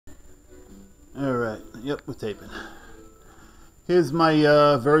Alright, yep, we're taping. Here's my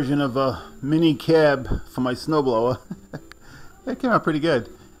version of a mini cab for my snowblower. It came out pretty good.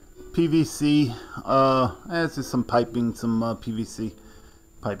 PVC, there's just some piping, some PVC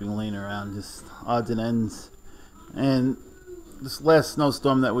piping laying around, just odds and ends. And this last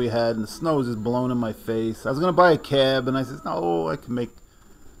snowstorm that we had, and the snow was just blowing in my face. I was going to buy a cab, and I said, no, I can make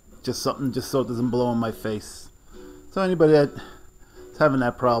just something just so it doesn't blow in my face. So anybody that's having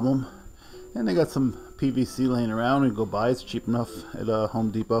that problem, and they got some PVC laying around, and go buy it. It's cheap enough at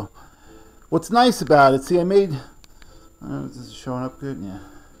Home Depot. What's nice about it, see, I made, is this showing up good? Yeah.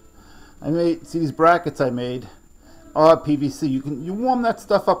 I made, see these brackets I made are PVC. You warm that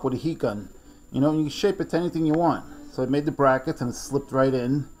stuff up with a heat gun, you know, and you can shape it to anything you want. So I made the brackets and it slipped right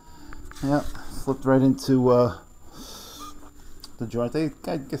in. Yep, slipped right into the joint. I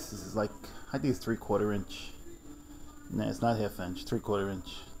guess this is like, I think it's 3/4 inch. No, it's not 1/2 inch, 3/4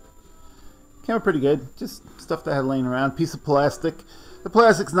 inch. Came out pretty good. Just stuff that I had laying around. Piece of plastic. The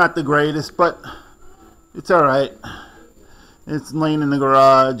plastic's not the greatest, but it's alright. It's laying in the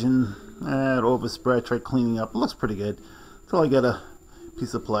garage and it overspread. I tried cleaning up. It looks pretty good. Until I get a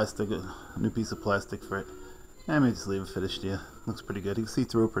piece of plastic, a new piece of plastic for it. I may just leave it finished here. Looks pretty good. You can see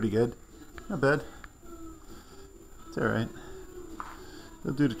through it pretty good. Not bad. It's alright.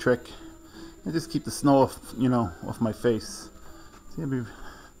 It'll do the trick. I just keep the snow off, you know, off my face. See, I'll be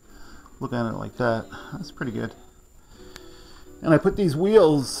looking at it like that. That's pretty good. And I put these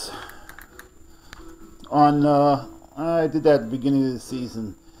wheels on, I did that at the beginning of the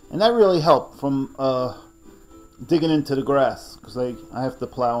season. And that really helped from digging into the grass. Because I have to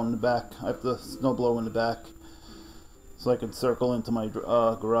plow in the back. I have to snowblow in the back. So I can circle into my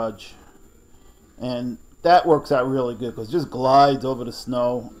garage. And that works out really good because it just glides over the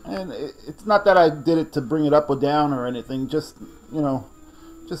snow. And it's not that I did it to bring it up or down or anything. Just, you know,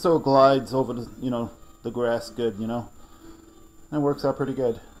 just so it glides over the, you know, the grass good, you know. And it works out pretty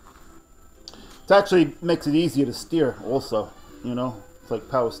good. It actually makes it easier to steer also, you know. It's like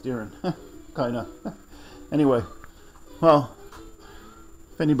power steering, kind of. Anyway, well,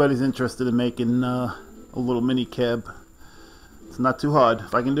 if anybody's interested in making a little mini cab, it's not too hard.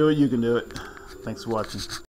 If I can do it, you can do it. Thanks for watching.